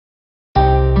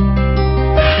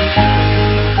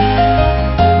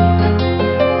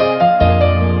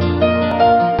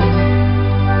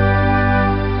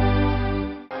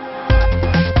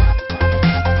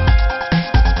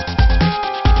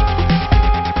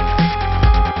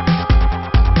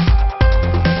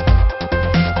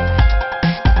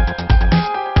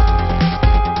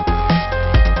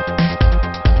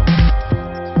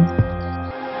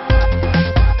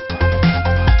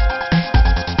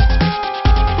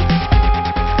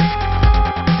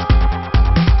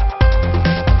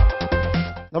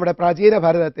നമ്മുടെ പ്രാചീന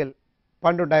ഭാരതത്തിൽ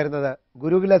പണ്ടുണ്ടായിരുന്നത്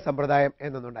ഗുരുകുല സമ്പ്രദായം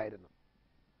എന്നൊന്നുണ്ടായിരുന്നു.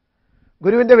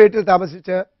 ഗുരുവിൻ്റെ വീട്ടിൽ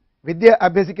താമസിച്ച് വിദ്യ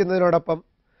അഭ്യസിക്കുന്നതിനോടൊപ്പം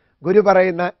ഗുരു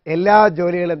പറയുന്ന എല്ലാ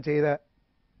ജോലികളും ചെയ്ത്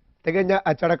തികഞ്ഞ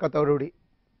അച്ചടക്കത്തോടുകൂടി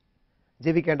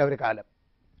ജീവിക്കേണ്ട ഒരു കാലം,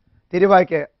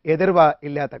 തിരുവായ്ക്ക് എതിർവ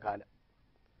ഇല്ലാത്ത കാലം.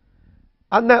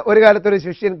 അന്ന് ഒരു കാലത്തൊരു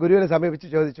ശിഷ്യൻ ഗുരുവിനെ സമീപിച്ച്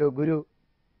ചോദിച്ചു, ഗുരു,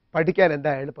 പഠിക്കാൻ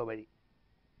എന്താ എളുപ്പ വഴി?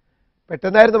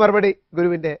 പെട്ടെന്നായിരുന്നു മറുപടി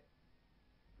ഗുരുവിൻ്റെ,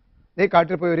 നീ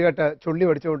കാട്ടിൽ പോയി ഒരു കെട്ട് ചുള്ളി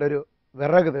ഒടിച്ചുകൊണ്ടൊരു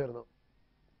വിറക് തീർന്നു.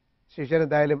 ശിഷ്യൻ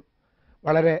എന്തായാലും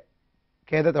വളരെ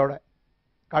ഖേദത്തോടെ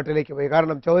കാട്ടിലേക്ക് പോയി.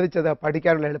 കാരണം ചോദിച്ചത്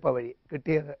പഠിക്കാനുള്ള എളുപ്പ വഴി,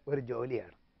 കിട്ടിയത് ഒരു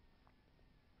ജോലിയാണ്.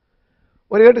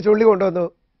 ഒരു കെട്ട് ചുള്ളി കൊണ്ടുവന്നു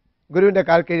ഗുരുവിൻ്റെ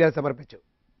കാൽ കീഴിൽ സമർപ്പിച്ചു.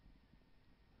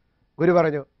 ഗുരു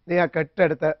പറഞ്ഞു, നീ ആ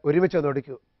കെട്ടെടുത്ത് ഒരുമിച്ചൊന്ന്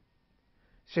ഒടിക്കൂ.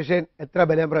 ശിഷ്യൻ എത്ര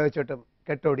ബലം പ്രയോഗിച്ചിട്ടും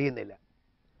കെട്ടൊടിയുന്നില്ല.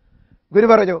 ഗുരു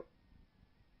പറഞ്ഞു,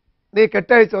 നീ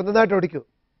കെട്ടഴിച്ച് ഒന്നായിട്ട് ഒടിക്കൂ.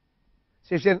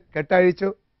 ശിഷ്യൻ കെട്ടഴിച്ചു,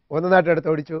 ഒന്നായിട്ടെടുത്ത്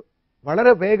ഒടിച്ചു,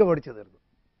 വളരെ വേഗം ഒടിച്ചു തീർന്നു.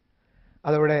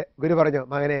 അതോടെ ഗുരു പറഞ്ഞു,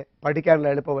 മകനെ, പഠിക്കാനുള്ള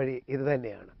എളുപ്പ വഴി ഇത്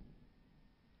തന്നെയാണ്.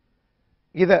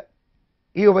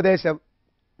 ഈ ഉപദേശം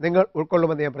നിങ്ങൾ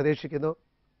ഉൾക്കൊള്ളുമെന്ന് ഞാൻ പ്രതീക്ഷിക്കുന്നു.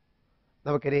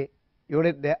 നമുക്കിനി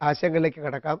യൂണിറ്റിൻ്റെ ആശയങ്ങളിലേക്ക്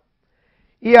കടക്കാം.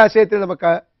 ഈ ആശയത്തിൽ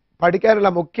നമുക്ക് പഠിക്കാനുള്ള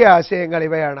മുഖ്യ ആശയങ്ങൾ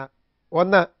ഇവയാണ്.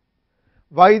 ഒന്ന്,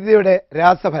 വൈദ്യുതിയുടെ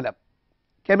രാസഫലം,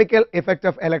 കെമിക്കൽ ഇഫക്റ്റ്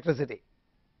ഓഫ് ഇലക്ട്രിസിറ്റി.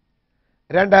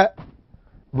 രണ്ട്,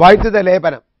 വൈദ്യുത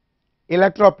ലേപനം,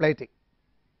 ഇലക്ട്രോപ്ലേറ്റിംഗ്.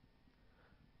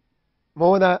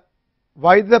 മൂന്ന്,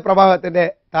 വൈദ്യുത പ്രവാഹത്തിൻ്റെ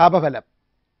താപഫലം,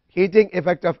 ഹീറ്റിംഗ്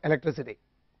ഇഫക്റ്റ് ഓഫ് ഇലക്ട്രിസിറ്റി.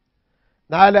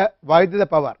 നാല്, വൈദ്യുത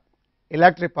പവർ,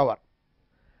 ഇലക്ട്രിക് പവർ.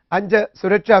 അഞ്ച്,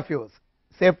 സുരക്ഷാ ഫ്യൂസ്,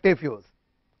 സേഫ്റ്റി ഫ്യൂസ്.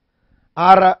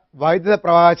 ആറ്, വൈദ്യുത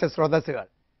പ്രകാശ സ്രോതസ്സുകൾ,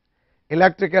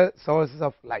 ഇലക്ട്രിക്കൽ സോഴ്സസ്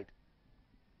ഓഫ് ലൈറ്റ്.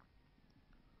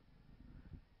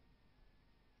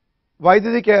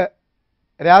 വൈദ്യുതിക്ക്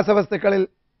രാസവസ്തുക്കളിൽ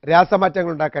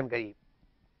രാസമാറ്റങ്ങൾ ഉണ്ടാക്കാൻ കഴിയും.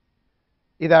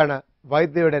 ഇതാണ്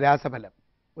വൈദ്യുതിയുടെ രാസഫലം.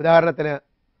 ഉദാഹരണത്തിന്,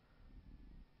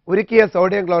 ഉരുക്കിയ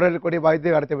സോഡിയം ക്ലോറൈഡിൽ കൂടി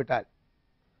വൈദ്യുതി കടത്തിവിട്ടാൽ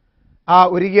ആ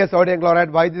ഉരുകിയ സോഡിയം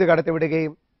ക്ലോറൈഡ് വൈദ്യുതി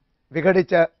കടത്തിവിടുകയും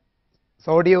വിഘടിച്ച്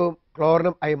സോഡിയവും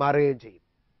ക്ലോറിനും ആയി മാറുകയും ചെയ്യും.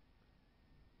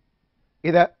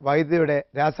 ഇത് വൈദ്യുതിയുടെ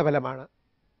രാസഫലമാണ്.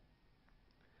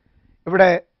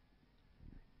 ഇവിടെ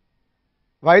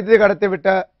വൈദ്യുതി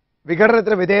കടത്തിവിട്ട്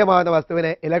വിഘടനത്തിന് വിധേയമാകുന്ന വസ്തുവിനെ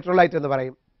ഇലക്ട്രോലൈറ്റ് എന്ന്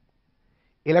പറയും.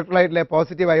 ഇലക്ട്രോലൈറ്റിലെ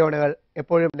പോസിറ്റീവ് അയോണുകൾ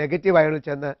എപ്പോഴും നെഗറ്റീവ് അയോണിൽ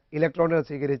ചെന്ന് ഇലക്ട്രോണുകൾ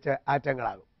സ്വീകരിച്ച്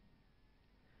ആറ്റങ്ങളാകും.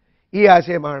 ഈ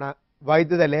ആശയമാണ്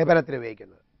വൈദ്യുത ലേപനത്തിന്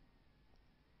ഉപയോഗിക്കുന്നത്.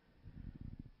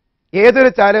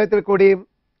 ഏതൊരു ചാലകത്തിൽ കൂടിയും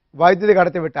വൈദ്യുതി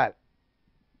കടത്തിവിട്ടാൽ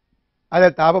അതിൽ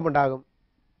താപമുണ്ടാകും.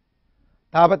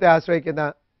 താപത്തെ ആശ്രയിക്കുന്ന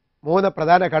മൂന്ന്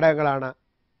പ്രധാന ഘടകങ്ങളാണ്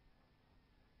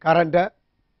കറന്റ്,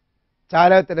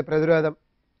 ചാലകത്തിൻ്റെ പ്രതിരോധം,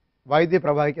 വൈദ്യുതി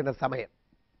പ്രവഹിക്കുന്ന സമയം,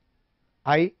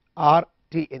 I, R,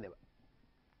 T എന്നിവ.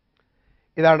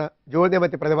 ഇതാണ് ജൂൾ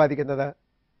നിയമത്തിൽ പ്രതിപാദിക്കുന്നത്.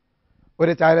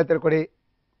 ഒരു ചാലകത്തിൽ കൂടി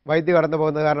വൈദ്യുതി കടന്നു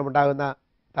പോകുന്നത് കാരണം ഉണ്ടാകുന്ന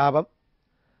താപം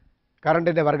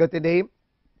കറണ്ടിൻ്റെ വർഗത്തിൻ്റെയും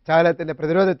ചാലകത്തിൻ്റെ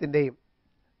പ്രതിരോധത്തിൻ്റെയും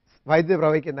വൈദ്യുതി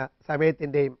പ്രവഹിക്കുന്ന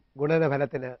സമയത്തിൻ്റെയും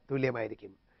ഗുണനഫലത്തിന്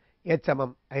തുല്യമായിരിക്കും.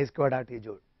 H=I²RT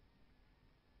joule.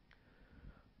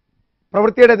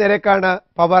 പ്രവൃത്തിയുടെ നിരക്കാണ്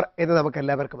പവർ എന്ന് നമുക്ക്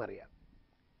എല്ലാവർക്കും അറിയാം.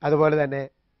 അതുപോലെ തന്നെ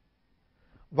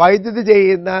വൈദ്യുതി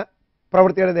ചെയ്യുന്ന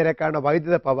പ്രവൃത്തിയുടെ നിരക്കാണ്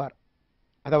വൈദ്യുത പവർ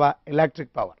അഥവാ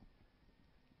ഇലക്ട്രിക് പവർ.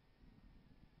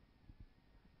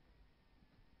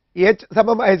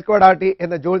 H=I²RT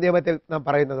എന്ന ജൂൾ നിയമത്തിൽ നാം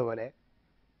പറയുന്നത് പോലെ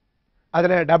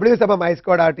അതിന്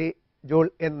W=I²RT ജൂൾ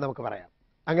എന്ന് നമുക്ക് പറയാം.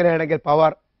 അങ്ങനെയാണെങ്കിൽ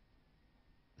പവർ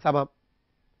സമം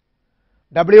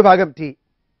W/T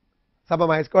സമം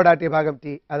I²RT/T,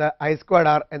 അത്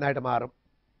I²R എന്നായിട്ട് മാറും.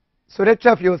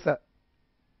 സുരക്ഷാ ഫ്യൂസ്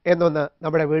എന്നൊന്ന്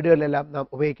നമ്മുടെ വീടുകളിലെല്ലാം നാം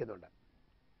ഉപയോഗിക്കുന്നുണ്ട്.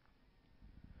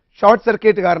 ഷോർട്ട്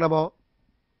സർക്യൂട്ട് കാരണമോ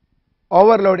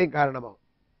ഓവർലോഡിംഗ് കാരണമോ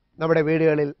നമ്മുടെ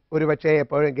വീടുകളിൽ ഒരുപക്ഷേ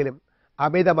എപ്പോഴെങ്കിലും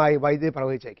അമിതമായി വൈദ്യുതി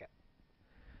പ്രവഹിച്ചേക്കാം.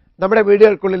 നമ്മുടെ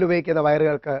വീടുകൾക്കുള്ളിൽ ഉപയോഗിക്കുന്ന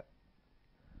വയറുകൾക്ക്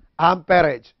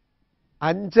ആംപെയറേജ്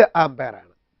 5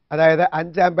 ആംപെയറാണ്. അതായത്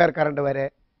 5 ആംപെയർ കറണ്ട് വരെ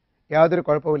യാതൊരു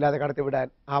കുഴപ്പമില്ലാതെ കടത്തിവിടാൻ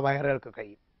ആ വയറുകൾക്ക്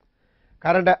കഴിയും.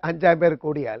 കറണ്ട് 5 ആംപെയർ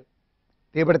കൂടിയാൽ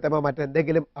തീപിടുത്തമോ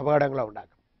മറ്റെന്തെങ്കിലും അപകടങ്ങളോ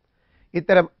ഉണ്ടാകും.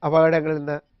 ഇത്തരം അപകടങ്ങളിൽ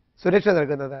നിന്ന് സുരക്ഷ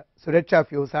നൽകുന്നത് സുരക്ഷാ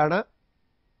ഫ്യൂസാണ്.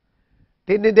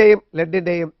 ടിന്നിൻ്റെയും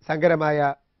ലെഡിൻ്റെയും സങ്കരമായ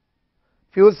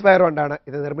ഫ്യൂസ് വയർ കൊണ്ടാണ്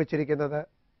ഇത് നിർമ്മിച്ചിരിക്കുന്നത്.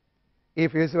 ഈ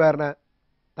ഫ്യൂസ് വയറിന്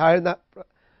താഴ്ന്ന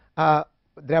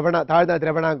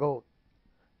ദ്രവണാങ്കവും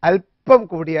അല്പം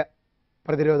കൂടിയ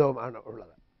പ്രതിരോധവുമാണ്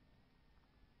ഉള്ളത്.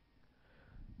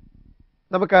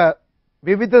 നമുക്ക്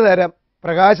വിവിധ തരം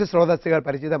പ്രകാശ സ്രോതസ്സുകൾ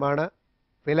പരിചിതമാണ്.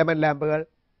 ഫിലമെന്റ് ലാമ്പുകൾ,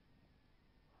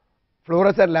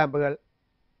 ഫ്ലൂറസെന്റ് ലാമ്പുകൾ,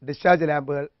 ഡിസ്ചാർജ്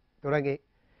ലാമ്പുകൾ തുടങ്ങി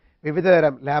വിവിധ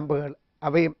തരം ലാമ്പുകൾ,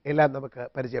 അവയും എല്ലാം നമുക്ക്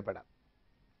പരിചയപ്പെടാം.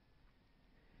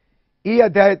 ഈ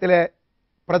അധ്യായത്തിലെ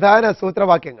പ്രധാന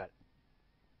സൂത്രവാക്യങ്ങൾ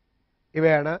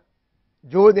ഇവയാണ്.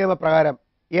 ജൂൾ നിയമപ്രകാരം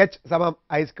H സമം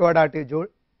I squared RT joule.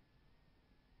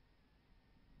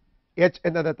 H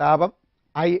എന്നത് താപം,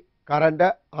 I കറണ്ട്,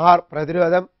 R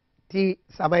പ്രതിരോധം, T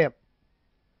സമയം,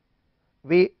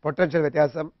 V പൊട്ടൻഷ്യൽ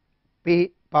വ്യത്യാസം, P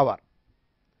പവർ.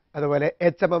 അതുപോലെ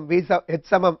H സമം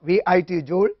VIT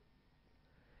ജൂൾ,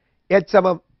 H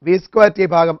സമം V സ്ക്വയർ T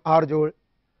ഭാഗം R ജൂൾ,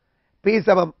 P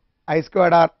സമം I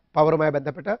സ്ക്വയർഡ് R പവറുമായി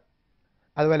ബന്ധപ്പെട്ട്,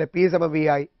 അതുപോലെ P സമം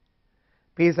VI,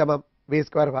 P സമം V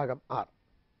സ്ക്വയർ ഭാഗം R.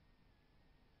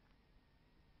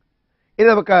 ഇനി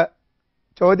നമുക്ക്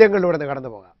ചോദ്യങ്ങളിലൂടെ കടന്നു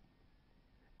പോകാം.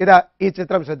 ഇതാ ഈ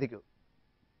ചിത്രം ശ്രദ്ധിക്കൂ.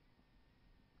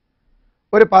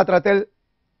 ഒരു പാത്രത്തിൽ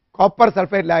കോപ്പർ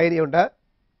സൾഫേറ്റ് ലായനിയുണ്ട്.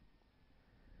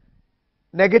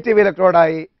 നെഗറ്റീവ്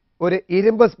ഇലക്ട്രോഡായി ഒരു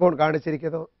ഇരുമ്പ് സ്പൂൺ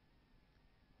കാണിച്ചിരിക്കുന്നു.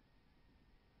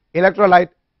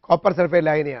 Electrolyte copper sulphate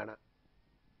ലായനിയാണ്.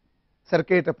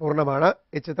 സർക്യൂട്ട് പൂർണ്ണമാണ്.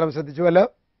 ഈ ചിത്രം ശ്രദ്ധിച്ചുവല്ലോ.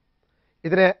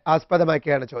 ഇതിനെ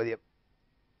ആസ്പദമാക്കിയാണ് ചോദ്യം.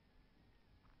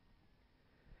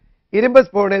 ഇരുമ്പ്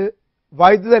സ്പൂണിൽ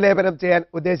വൈദ്യുത ലേപനം ചെയ്യാൻ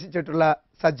ഉദ്ദേശിച്ചിട്ടുള്ള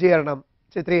സജ്ജീകരണം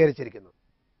ചിത്രീകരിച്ചിരിക്കുന്നു.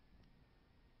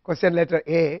 Question letter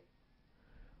A.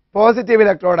 പോസിറ്റീവ്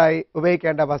ഇലക്ട്രോഡായി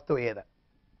ഉപയോഗിക്കേണ്ട വസ്തു ഏത്?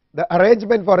 The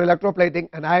arrangement for electroplating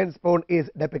an iron spoon is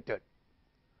depicted.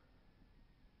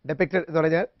 Depicted എന്ന്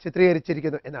പറഞ്ഞാൽ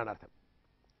ചിത്രീകരിച്ചിരിക്കുന്നു എന്നാണ് അർത്ഥം.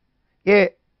 A.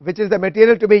 Which is the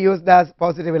material to be used as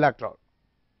positive electrode?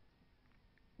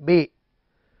 B.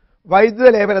 വൈദ്യുത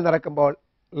ലേപനം നടക്കുമ്പോൾ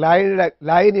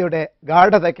ലായനിയുടെ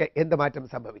ഗാഢതയ്ക്ക് എന്ത് മാറ്റം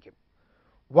സംഭവിക്കും?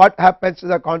 What happens to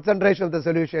the concentration of the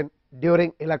solution during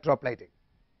electroplating?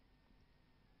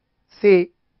 C.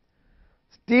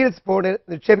 Steel സ്പൂണിൽ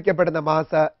നിക്ഷേപിക്കപ്പെടുന്ന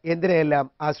മാസ് എന്തിനെയെല്ലാം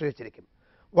ആശ്രയിച്ചിരിക്കും?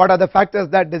 What are the factors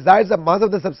that decide the mass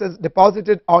of the substance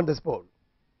deposited on the spoon?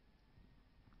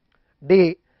 D.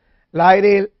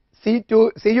 ലായനിയിൽ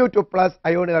Cu2+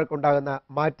 അയോണുകൾക്കുണ്ടാകുന്ന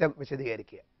മാറ്റം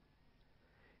വിശദീകരിക്കുക.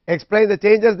 Explain the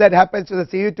changes that happens to the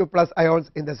Cu2+ ions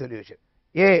in the solution.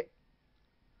 A.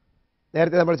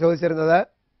 നേരത്തെ നമ്മൾ ചോദിച്ചിരുന്നത്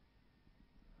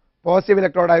positive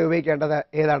ഇലക്ട്രോഡായി ഉപയോഗിക്കേണ്ടത്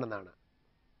ഏതാണെന്നാണ്.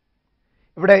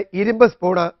 ഇവിടെ ഇരുമ്പ്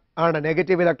spoon ആണ്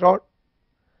negative electrode.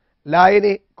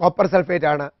 ലായനി കോപ്പർ സൾഫേറ്റ്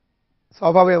ആണ്.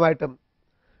 സ്വാഭാവികമായിട്ടും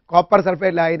കോപ്പർ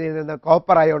സൾഫേറ്റ് ലായനിയിൽ നിന്ന്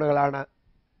കോപ്പർ അയോണുകളാണ്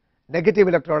നെഗറ്റീവ്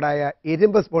ഇലക്ട്രോഡായ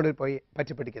ഇരുമ്പ് സ്പൂണിൽ പോയി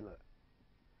പറ്റിപ്പിടിക്കുന്നത്.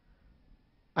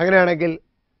 അങ്ങനെയാണെങ്കിൽ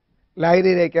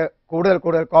ലായനിയിലേക്ക്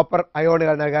കൂടുതൽ കോപ്പർ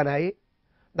അയോണുകൾ നൽകാനായി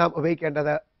നാം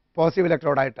ഉപയോഗിക്കേണ്ടത് പോസിറ്റീവ്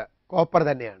ഇലക്ട്രോഡായിട്ട് കോപ്പർ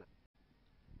തന്നെയാണ്.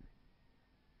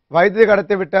 വൈദ്യുതി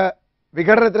കടത്തിവിട്ട്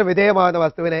വിഘടനത്തിന് വിധേയമാകുന്ന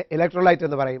വസ്തുവിനെ ഇലക്ട്രോലൈറ്റ്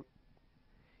എന്ന് പറയും.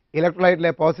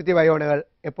 ഇലക്ട്രോലൈറ്റിലെ പോസിറ്റീവ് അയോണുകൾ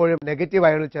എപ്പോഴും നെഗറ്റീവ്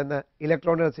അയോണിൽ ചെന്ന്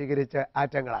ഇലക്ട്രോണുകൾ സ്വീകരിച്ച്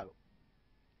ആറ്റങ്ങളാകും.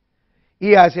 ഈ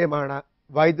ആശയമാണ്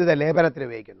വൈദ്യുത ലേപനത്തിന്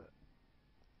ഉപയോഗിക്കുന്നത്.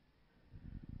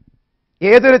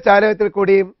 ഏതൊരു ചാലകത്തിൽ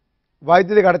കൂടിയും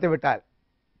വൈദ്യുതി കടത്തിവിട്ടാൽ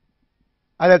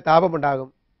അതിൽ താപമുണ്ടാകും.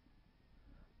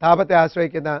 താപത്തെ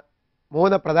ആശ്രയിക്കുന്ന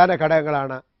 3 പ്രധാന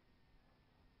ഘടകങ്ങളാണ്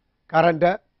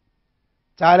കറന്റ്,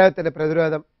 ചാലകത്തിന്റെ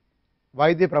പ്രതിരോധം,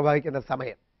 വൈദ്യുതി പ്രവഹിക്കുന്ന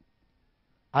സമയം,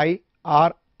 I,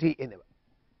 R, T എന്നിവ.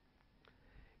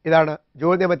 ഇതാണ്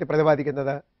ജൂൾ നിയമത്തിൽ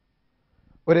പ്രതിപാദിക്കുന്നത്.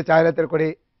 ഒരു ചാലകത്തിൽ കൂടി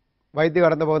വൈദ്യുതി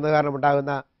കടന്നു പോകുന്നത് കാരണം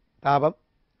ഉണ്ടാകുന്ന താപം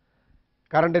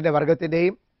കറണ്ടിൻ്റെ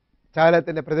വർഗത്തിൻ്റെയും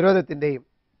ചാലകത്തിൻ്റെ പ്രതിരോധത്തിൻ്റെയും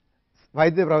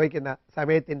വൈദ്യുതി പ്രവഹിക്കുന്ന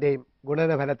സമയത്തിൻ്റെയും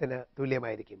ഗുണനഫലത്തിന്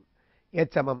തുല്യമായിരിക്കും.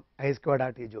 H സമം I സ്ക്വയർഡ്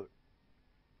RT ജൂൾ.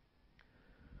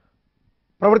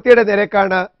 പ്രവൃത്തിയുടെ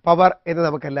നിരക്കാണ് പവർ എന്ന്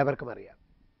നമുക്ക് എല്ലാവർക്കും അറിയാം.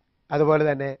 അതുപോലെ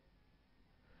തന്നെ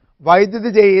വൈദ്യുതി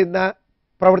ചെയ്യുന്ന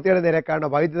പ്രവൃത്തിയുടെ നിരക്കാണ്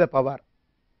വൈദ്യുത പവർ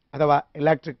അഥവാ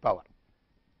ഇലക്ട്രിക് പവർ.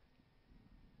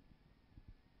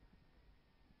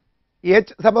 H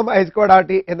സമം I സ്ക്വയർഡ്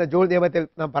RT എന്ന ജൂൾ നിയമത്തിൽ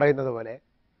നാം പറയുന്നത് പോലെ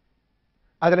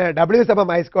അതിന് W സമം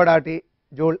I സ്ക്വയർഡ് RT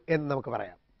ജൂൾ എന്ന് നമുക്ക്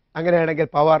പറയാം. അങ്ങനെയാണെങ്കിൽ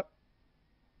പവർ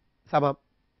സമം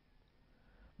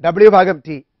W ഭാഗം T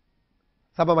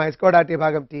സമം I സ്ക്വയർഡ് RT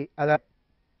ഭാഗം T. അത്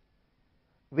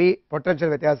V പൊട്ടൻഷ്യൽ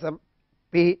വ്യത്യാസം,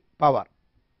 P പവർ.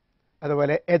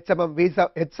 അതുപോലെ H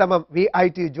സമം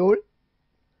VIT ജൂൾ,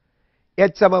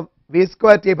 H സമം V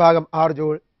സ്ക്വയർ T ഭാഗം R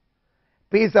ജൂൾ,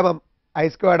 P സമം I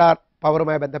സ്ക്വയർഡ് R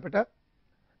പവറുമായി ബന്ധപ്പെട്ട്,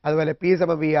 അതുപോലെ P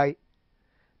സമം VI,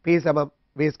 P സമം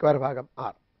V സ്ക്വയർ ഭാഗം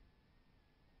R.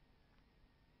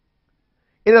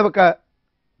 ഇനി നമുക്ക്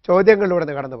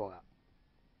ചോദ്യങ്ങളിലൂടെ കടന്നു പോകാം.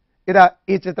 ഇതാ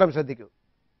ഈ ചിത്രം ശ്രദ്ധിക്കൂ.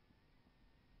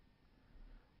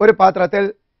 ഒരു പാത്രത്തിൽ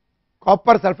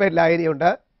കോപ്പർ സൾഫേറ്റ്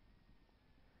ലായനിയുണ്ട്.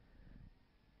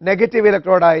 നെഗറ്റീവ്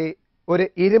ഇലക്ട്രോഡായി ഒരു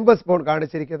ഇരുമ്പ് സ്പൂൺ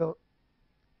കാണിച്ചിരിക്കുന്നു.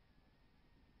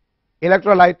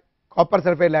 Electrolyte copper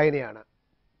sulphate ലായനിയാണ്.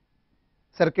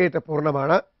 സർക്യൂട്ട്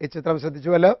പൂർണ്ണമാണ്. ഈ ചിത്രം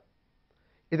ശ്രദ്ധിച്ചുവല്ലോ.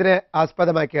 ഇതിനെ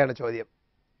ആസ്പദമാക്കിയാണ് ചോദ്യം.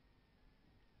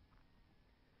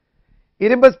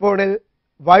 ഇരുമ്പ് സ്പൂണിൽ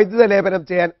വൈദ്യുത ലേപനം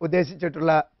ചെയ്യാൻ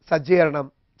ഉദ്ദേശിച്ചിട്ടുള്ള സജ്ജീകരണം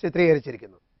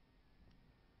ചിത്രീകരിച്ചിരിക്കുന്നു.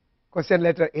 ക്വസ്റ്റ്യൻ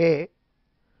ലെറ്റർ എ,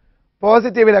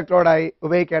 പോസിറ്റീവ് ഇലക്ട്രോഡായി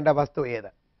ഉപയോഗിക്കേണ്ട വസ്തു ഏത്?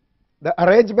 The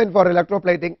arrangement four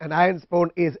electroplating an iron spoon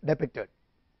is depicted.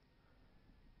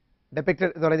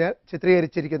 Depicted എന്ന് പറഞ്ഞാൽ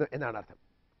ചിത്രീകരിച്ചിരിക്കുന്നു എന്നാണ് അർത്ഥം.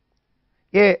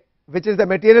 A, which is the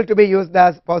material to be used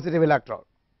as positive electrode.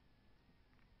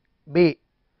 B,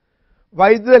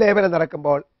 വൈദ്യുത ലേപനം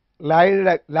നടക്കുമ്പോൾ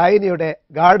ലായനിയുടെ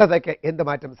ഗാഢതയ്ക്ക് എന്ത്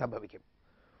മാറ്റം സംഭവിക്കും?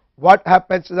 What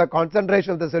happens to the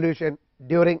concentration of the solution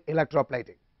during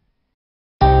electroplating?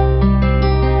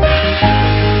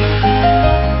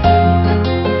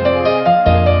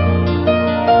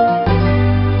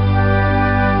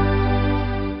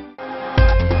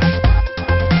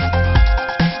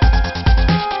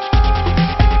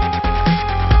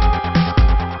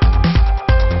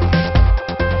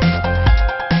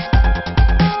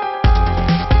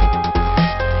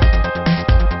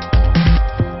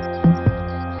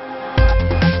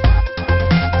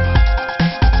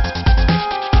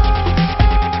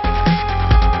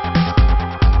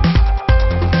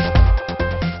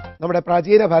 നമ്മുടെ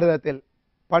പ്രാചീന ഭാരതത്തിൽ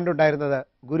പണ്ടുണ്ടായിരുന്നത്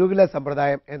ഗുരുകുല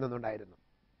സമ്പ്രദായം എന്നൊന്നുണ്ടായിരുന്നു.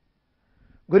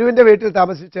 ഗുരുവിൻ്റെ വീട്ടിൽ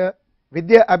താമസിച്ച്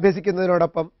വിദ്യ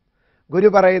അഭ്യസിക്കുന്നതിനോടൊപ്പം ഗുരു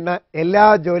പറയുന്ന എല്ലാ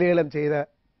ജോലികളും ചെയ്ത്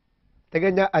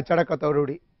തികഞ്ഞ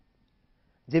അച്ചടക്കത്തോടുകൂടി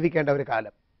ജീവിക്കേണ്ട ഒരു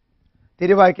കാലം,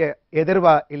 തിരുവായ്ക്ക്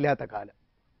എതിർവ ഇല്ലാത്ത കാലം.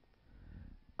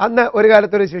 അന്ന് ഒരു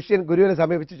കാലത്തൊരു ശിഷ്യൻ ഗുരുവിനെ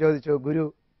സമീപിച്ച് ചോദിച്ചു, ഗുരു,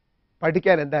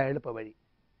 പഠിക്കാൻ എന്താ എളുപ്പ വഴി?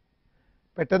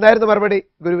 പെട്ടെന്നായിരുന്നു മറുപടി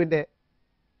ഗുരുവിൻ്റെ.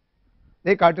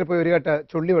 നീ കാട്ടിൽ പോയി ഒരു കെട്ട്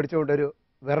ചുള്ളി ഒടിച്ചുകൊണ്ടൊരു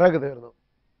വിറക് തീർന്നു.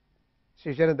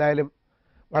 ശിഷ്യൻ എന്തായാലും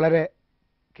വളരെ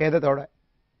ഖേദത്തോടെ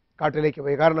കാട്ടിലേക്ക്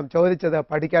പോയി. കാരണം ചോദിച്ചത്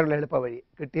പഠിക്കാനുള്ള എളുപ്പ വഴി,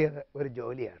 കിട്ടിയത് ഒരു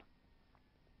ജോലിയാണ്.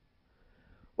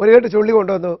 ഒരു കെട്ട് ചുള്ളി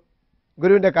കൊണ്ടുവന്നു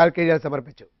ഗുരുവിൻ്റെ കാൽ കീഴിൽ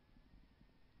സമർപ്പിച്ചു.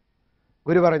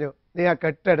 ഗുരു പറഞ്ഞു, നീ ആ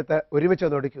കെട്ടെടുത്ത്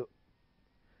ഒരുമിച്ചൊന്ന് ഒടിക്കൂ.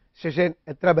 ശിഷ്യൻ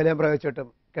എത്ര ബലം പ്രയോഗിച്ചിട്ടും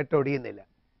കെട്ടൊടിയുന്നില്ല.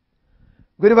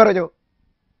 ഗുരു പറഞ്ഞു,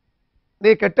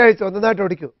 നീ കെട്ടഴിച്ച് ഒന്നായിട്ട്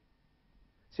ഒടിക്കൂ.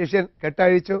 ശിഷ്യൻ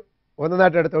കെട്ടഴിച്ചു,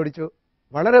 ഒന്നായിട്ടെടുത്ത് ഓടിച്ചു,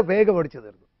 വളരെ വേഗം ഓടിച്ചു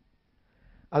തീർന്നു.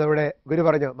 അതോടെ ഗുരു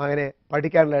പറഞ്ഞു, മകനെ,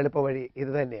 പഠിക്കാനുള്ള എളുപ്പ വഴി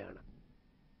ഇത് തന്നെയാണ്.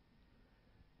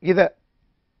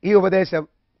 ഈ ഉപദേശം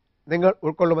നിങ്ങൾ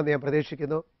ഉൾക്കൊള്ളുമെന്ന് ഞാൻ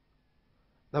പ്രതീക്ഷിക്കുന്നു.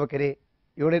 നമുക്കിനി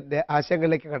യൂണിറ്റിൻ്റെ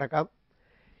ആശയങ്ങളിലേക്ക് കടക്കാം.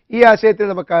 ഈ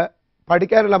ആശയത്തിൽ നമുക്ക്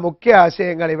പഠിക്കാനുള്ള മുഖ്യ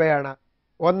ആശയങ്ങൾ ഇവയാണ്.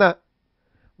 ഒന്ന്,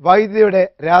 വൈദ്യുതിയുടെ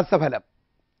രാസഫലം,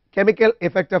 കെമിക്കൽ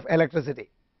ഇഫക്റ്റ് ഓഫ് ഇലക്ട്രിസിറ്റി.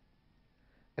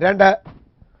 രണ്ട്,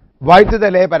 വൈദ്യുത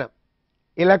ലേപനം,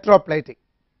 ഇലക്ട്രോപ്ലേറ്റിംഗ്.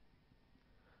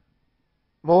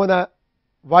 മൂന്ന്,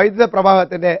 വൈദ്യുത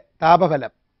പ്രവാഹത്തിൻ്റെ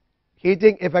താപഫലം,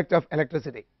 ഹീറ്റിംഗ് ഇഫക്റ്റ് ഓഫ്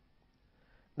ഇലക്ട്രിസിറ്റി.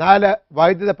 നാല്,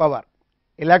 വൈദ്യുത പവർ,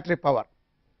 ഇലക്ട്രിക് പവർ.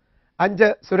 അഞ്ച്,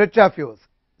 സുരക്ഷാ ഫ്യൂസ്,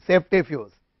 സേഫ്റ്റി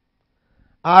ഫ്യൂസ്.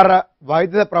 ആറ്,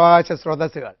 വൈദ്യുത പ്രകാശ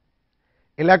സ്രോതസ്സുകൾ,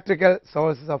 ഇലക്ട്രിക്കൽ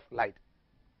സോഴ്സസ് ഓഫ് ലൈറ്റ്.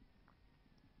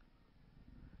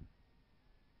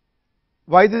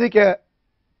 വൈദ്യുതിക്ക്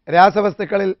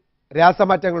രാസവസ്തുക്കളിൽ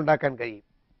രാസമാറ്റങ്ങൾ ഉണ്ടാക്കാൻ കഴിയും.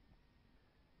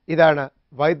 ഇതാണ്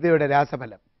വൈദ്യുതിയുടെ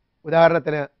രാസഫലം.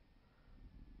 ഉദാഹരണത്തിന്,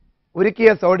 ഉരുക്കിയ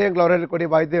സോഡിയം ക്ലോറൈഡിൽ കൂടി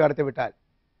വൈദ്യുതി കടത്തിവിട്ടാൽ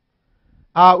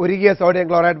ആ ഉരുകിയ സോഡിയം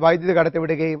ക്ലോറൈഡ് വൈദ്യുതി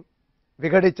കടത്തിവിടുകയും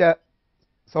വിഘടിച്ച്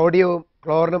സോഡിയവും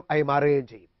ക്ലോറിനും ആയി മാറുകയും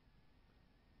ചെയ്യും.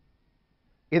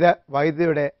 ഇത്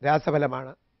വൈദ്യുതിയുടെ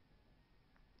രാസഫലമാണ്.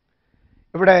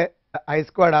 ഇവിടെ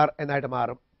I²R എന്നായിട്ട്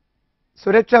മാറും.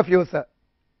 സുരക്ഷാ ഫ്യൂസ്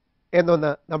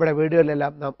എന്നൊന്ന് നമ്മുടെ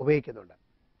വീടുകളിലെല്ലാം നാം ഉപയോഗിക്കുന്നുണ്ട്.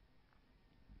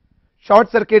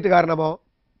 ഷോർട്ട് സർക്യൂട്ട് കാരണമോ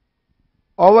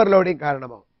ഓവർലോഡിംഗ്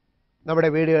കാരണമോ നമ്മുടെ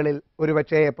വീടുകളിൽ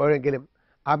ഒരുപക്ഷെ എപ്പോഴെങ്കിലും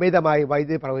അമിതമായി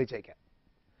വൈദ്യുതി പ്രവഹിച്ചേക്കാം.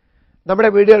 നമ്മുടെ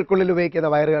വീടുകൾക്കുള്ളിൽ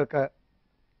ഉപയോഗിക്കുന്ന വയറുകൾക്ക്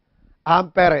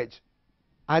ആംപെയറേജ്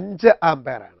 5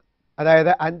 ആംപെയറാണ്.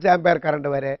 അതായത് 5 ആംപെയർ കറണ്ട്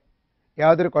വരെ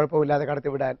യാതൊരു കുഴപ്പമില്ലാതെ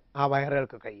കടത്തിവിടാൻ ആ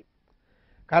വയറുകൾക്ക് കഴിയും.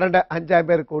 കറണ്ട് 5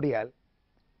 ആംപെയർ കൂടിയാൽ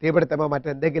തീപിടുത്തമോ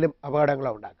മറ്റെന്തെങ്കിലും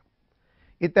അപകടങ്ങളോ ഉണ്ടാക്കും.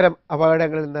 ഇത്തരം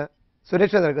അപകടങ്ങളിൽ നിന്ന്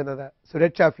സുരക്ഷ നൽകുന്നത്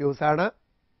സുരക്ഷാ ഫ്യൂസാണ്.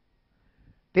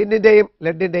 ടിന്നിൻ്റെയും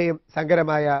ലെഡിൻ്റെയും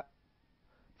സങ്കരമായ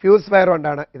ഫ്യൂസ് വയർ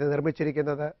കൊണ്ടാണ് ഇത്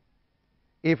നിർമ്മിച്ചിരിക്കുന്നത്.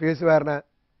 ഈ ഫ്യൂസ് വയറിന്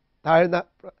താഴ്ന്ന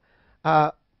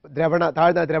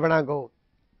ദ്രവണാങ്കവും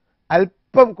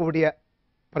അല്പം കൂടിയ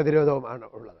പ്രതിരോധവുമാണ്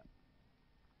ഉള്ളത്.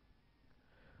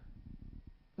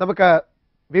 നമുക്ക്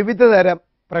വിവിധ തരം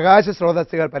പ്രകാശ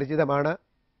സ്രോതസ്സുകൾ പരിചിതമാണ്.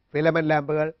 ഫിലമെന്റ്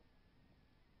ലാമ്പുകൾ,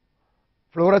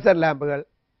 ഫ്ലൂറസൻ ലാമ്പുകൾ,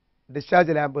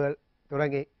 ഡിസ്ചാർജ് ലാമ്പുകൾ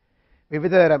തുടങ്ങി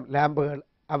വിവിധ തരം ലാമ്പുകൾ,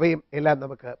 അവയും എല്ലാം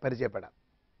നമുക്ക് പരിചയപ്പെടാം.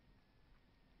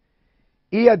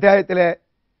 ഈ അധ്യായത്തിലെ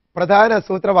പ്രധാന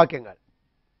സൂത്രവാക്യങ്ങൾ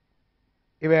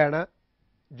ഇവയാണ്.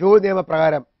 ജൂൾ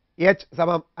നിയമപ്രകാരം H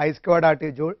 = I²RT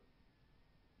ജൂൾ.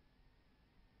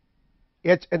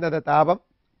 H എന്നത് താപം,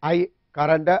 I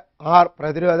കറണ്ട്, R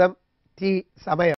പ്രതിരോധം, T സമയം.